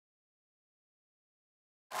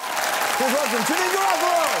Please welcome Janeane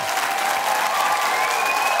Garofalo.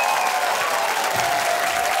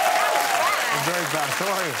 Very fast.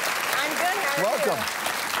 How are you? I'm good. How are Welcome. you?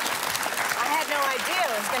 I had no idea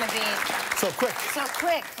it was going to be so quick. so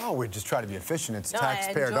quick. Oh, we just try to be efficient. It's No,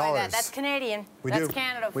 taxpayer I enjoy dollars. that. That's Canadian. We That's do.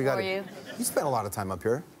 Canada We for got you. You spent a lot of time up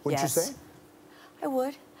here, wouldn't Yes. you say? I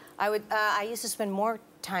would. I used to spend more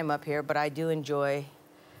time up here, but I do enjoy.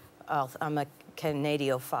 I'm a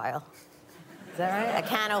Canadiophile. Is that right? A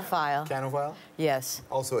canophile. Canophile? Yes.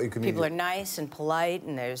 Also a comedian. People are nice and polite,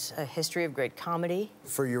 and there's a history of great comedy.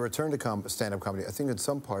 For your return to stand-up comedy, I think in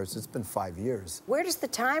some parts it's been 5 years. Where does the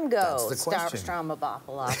time go? That's the question.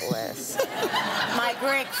 Stroumboulopoulos. My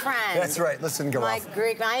Greek friend. That's right. Listen, go off.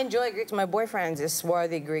 I enjoy Greeks. My boyfriend's a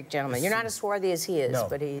swarthy Greek gentleman. You're not as swarthy as he is, No,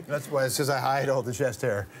 but he. that's why it's just I hide all the chest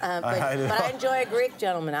hair. But I enjoy a Greek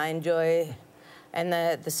gentleman. I enjoy, and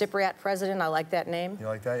the Cypriot president. I like that name. You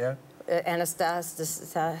like that, yeah? Anastas.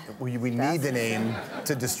 We need the name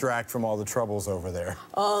to distract from all the troubles over there.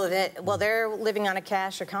 Oh, well, they're living on a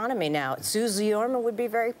cash economy now. Susie Orman would be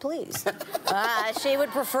very pleased. She would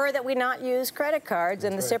prefer that we not use credit cards,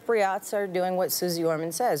 and the Cypriots are doing what Susie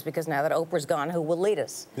Orman says, because now that Oprah's gone, who will lead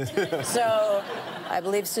us? So I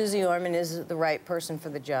believe Susie Orman is the right person for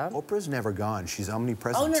the job. Oprah's never gone. She's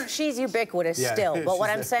omnipresent. Oh, no, she's ubiquitous still. But what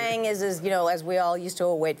I'm saying is, you know, as we all used to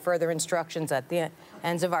await further instructions at the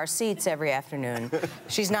ends of our seats every afternoon,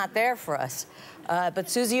 she's not there for us. But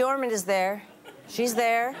Susie Orman is there. She's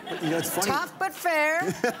there. You know, it's funny. Tough but fair.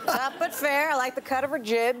 Tough but fair. I like the cut of her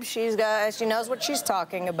jib. She knows what she's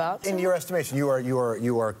talking about. In your estimation, you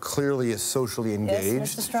are clearly socially engaged.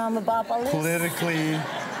 Yes, Mr. Stroumboulopoulos. Politically,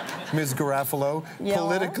 Ms. Garofalo, Yeah.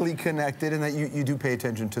 politically connected, and that you do pay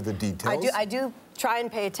attention to the details. I do try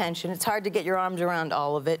and pay attention. It's hard to get your arms around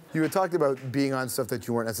all of it. You had talked about being on stuff that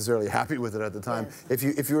you weren't necessarily happy with it at the time. Yes.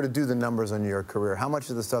 If you were to do the numbers on your career, how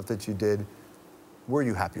much of the stuff that you did were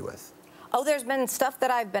you happy with? Oh, there's been stuff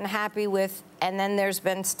that I've been happy with, and then there's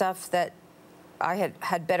been stuff that I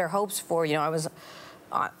had better hopes for. You know, I was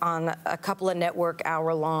on a couple of network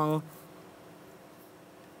hour-long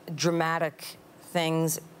dramatic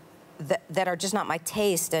things that are just not my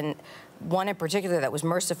taste, and one in particular that was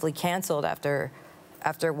mercifully canceled after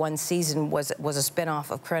one season was a spin-off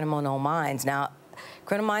of Criminal Minds. Now,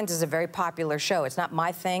 Criminal Minds is a very popular show. It's not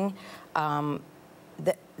my thing.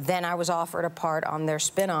 Then I was offered a part on their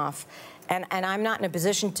spin-off, and I'm not in a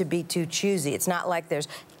position to be too choosy. It's not like there's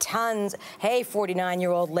tons, hey,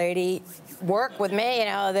 49-year-old lady, work with me. You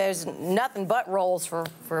know, there's nothing but roles for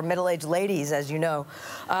middle-aged ladies, as you know.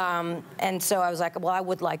 And so I was like, well, I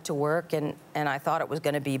would like to work, and I thought it was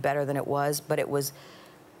going to be better than it was, but it was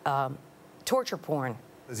torture porn.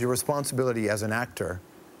 Is your responsibility as an actor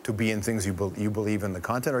to be in things you believe in the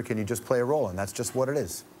content, or can you just play a role and that's just what it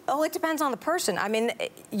is? Oh, it depends on the person. I mean,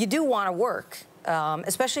 you do want to work,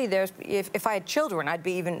 especially if I had children, I'd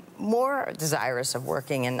be even more desirous of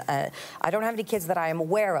working. And I don't have any kids that I am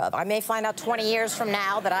aware of. I may find out 20 years from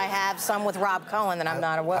now that I have some with Rob Cohen that I'm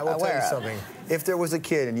not aware of. I will tell you something. If there was a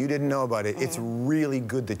kid and you didn't know about it, it's really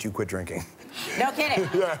good that you quit drinking. No kidding.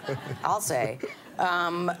 Yeah. I'll say.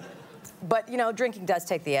 But, you know, drinking does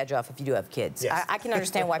take the edge off if you do have kids. Yes. I can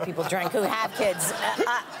understand why people drink who have kids.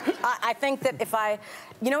 I think that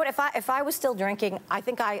you know what, if I was still drinking, I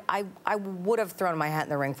think I would have thrown my hat in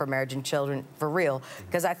the ring for marriage and children, for real.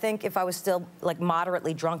 Because I think if I was still, like,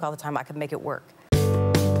 moderately drunk all the time, I could make it work.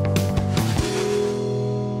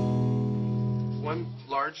 1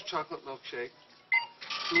 large chocolate milkshake,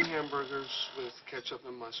 2 hamburgers with ketchup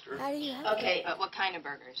and mustard. How do you have Okay, what kind of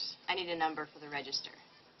burgers? I need a number for the register.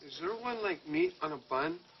 Is there one like meat on a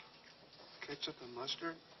bun? Ketchup and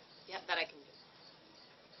mustard? Yep, that I can do.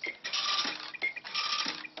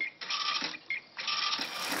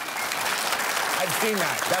 I've seen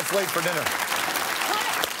that. That's late for dinner.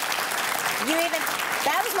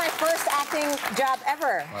 That was my first acting job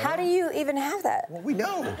ever. How do you even have that? Well, we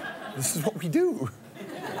know. This is what we do.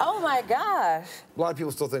 Oh my gosh. A lot of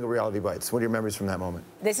people still think of Reality Bites. What are your memories from that moment?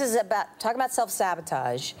 This is talking about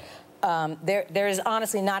self-sabotage. There is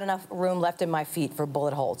honestly not enough room left in my feet for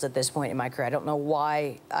bullet holes at this point in my career. I don't know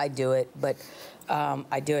why I do it, but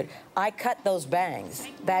I do it. I cut those bangs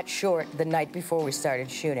that short the night before we started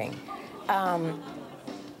shooting.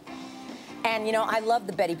 And, you know, I love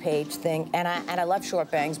the Betty Page thing, and I love short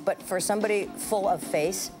bangs, but for somebody full of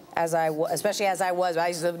face, especially as I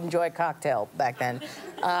used to enjoy cocktail back then,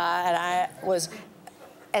 and I was,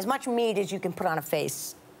 as much meat as you can put on a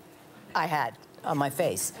face, I had on my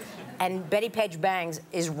face. And Betty Page bangs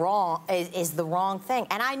is the wrong thing,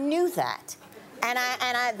 and I knew that. And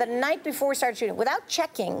I, the night before we started shooting, without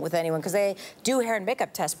checking with anyone, because they do hair and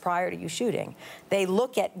makeup tests prior to you shooting, they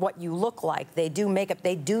look at what you look like. They do makeup.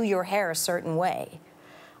 They do your hair a certain way.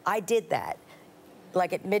 I did that,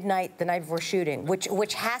 like at midnight the night before shooting,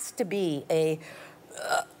 which has to be a.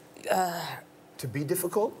 To be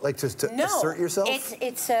difficult, like to No, assert yourself.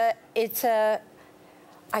 It's a.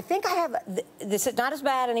 I think I have. This is not as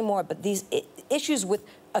bad anymore, but these issues with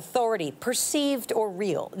authority, perceived or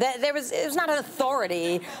real. It was not an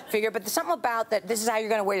authority figure, but there's something about that. This is how you're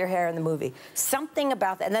going to wear your hair in the movie. Something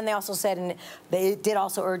about that. And then they also said, and they did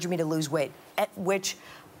also urge me to lose weight, at which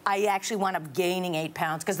I actually wound up gaining 8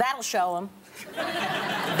 pounds, because that'll show them.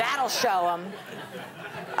 That'll show them.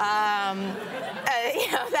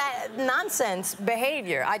 You know, that nonsense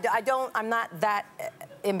behavior. I'm not that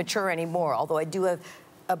immature anymore, although I do have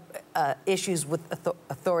issues with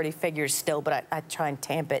authority figures still, but I try and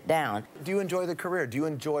tamp it down. Do you enjoy the career? Do you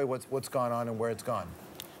enjoy what's gone on and where it's gone?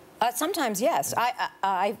 Sometimes, yes.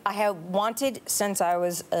 I have wanted since I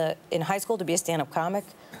was in high school to be a stand-up comic.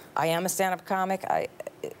 I am a stand-up comic.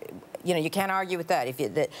 You know, you can't argue with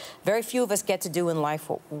that. Very few of us get to do in life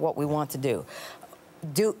what we want to do.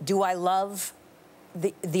 Do I love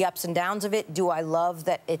the ups and downs of it? Do I love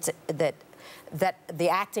that that the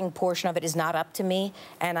acting portion of it is not up to me,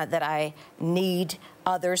 and that I need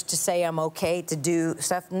others to say I'm okay to do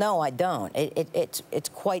stuff? No, I don't. It's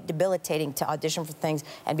quite debilitating to audition for things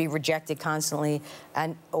and be rejected constantly,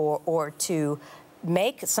 or to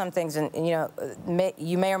make some things, and you know,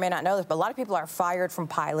 you may or may not know this, but a lot of people are fired from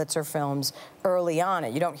pilots or films early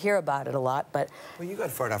on. You don't hear about it a lot, but... Well, you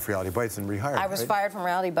got fired off Reality Bites and rehired, I was fired from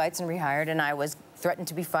Reality Bites and rehired, and I was threatened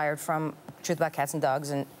to be fired from Truth About Cats and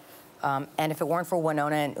Dogs, and if it weren't for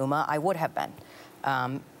Winona and Uma, I would have been.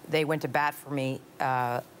 They went to bat for me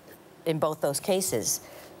in both those cases.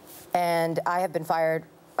 And I have been fired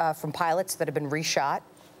from pilots that have been reshot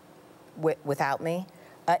without me.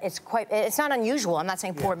 It's not unusual. I'm not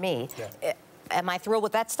saying poor me. Yeah. Am I thrilled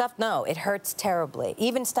with that stuff? No, it hurts terribly.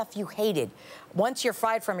 Even stuff you hated. Once you're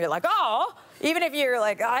fired from, you're like, oh, even if you're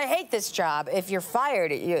like, I hate this job, if you're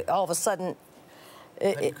fired, all of a sudden,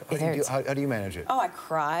 it hurts. How do you manage it? Oh, I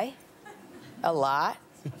cry a lot.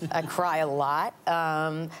 I cry a lot.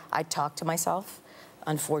 I talk to myself,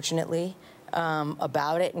 unfortunately,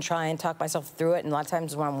 about it and try and talk myself through it. And a lot of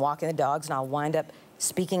times when I'm walking the dogs, and I'll wind up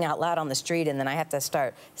speaking out loud on the street, and then I have to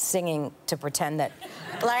start singing to pretend that,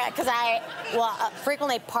 because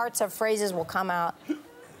frequently parts of phrases will come out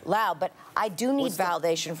loud, but I do need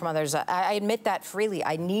validation from others. I admit that freely.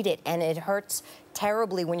 I need it, and it hurts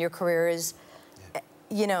terribly when your career is,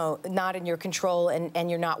 you know, not in your control, and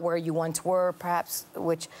you're not where you once were, perhaps,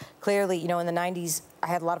 which clearly, you know, in the 90s, I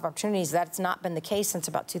had a lot of opportunities. That's not been the case since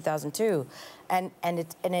about 2002, and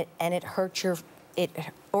it hurts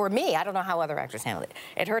or me. I don't know how other actors handle it.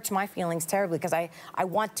 It hurts my feelings terribly, because I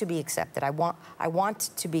want to be accepted. I want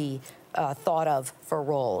to be thought of for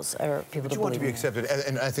roles, or people to believe in. You want to be accepted,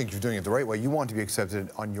 and I think you're doing it the right way. You want to be accepted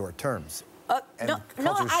on your terms. No,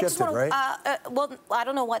 I just want to, well, I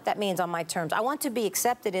don't know what that means on my terms. I want to be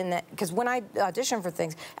accepted in that, because when I audition for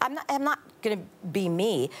things, I'm not going to be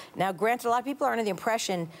me. Now, granted, a lot of people are under the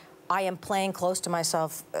impression I am playing close to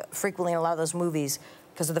myself frequently in a lot of those movies,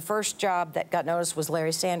 because the first job that got noticed was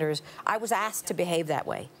Larry Sanders. I was asked to behave that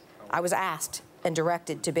way. I was asked and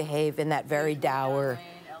directed to behave in that very dour,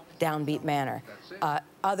 downbeat manner.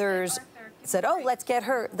 Others said, oh, let's get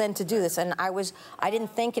her then to do this. And I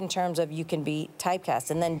didn't think in terms of you can be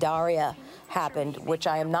typecast. And then Daria happened, which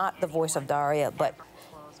I am not the voice of Daria, but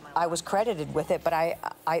I was credited with it, but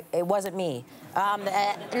it wasn't me. Not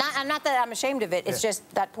that I'm ashamed of it, it's just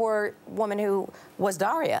that poor woman who was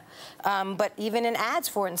Daria. But even in ads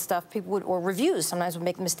for it and stuff, people would, or reviews, sometimes would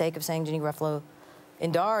make the mistake of saying Janeane Garofalo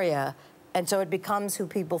in Daria, and so it becomes who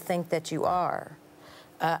people think that you are.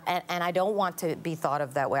 And I don't want to be thought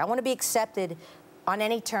of that way. I want to be accepted on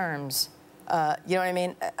any terms, you know what I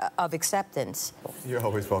mean, of acceptance. You're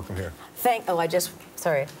always welcome here. Sorry, I just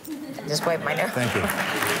wiped my nose. Thank you.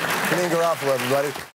 Janeane Garofalo, everybody.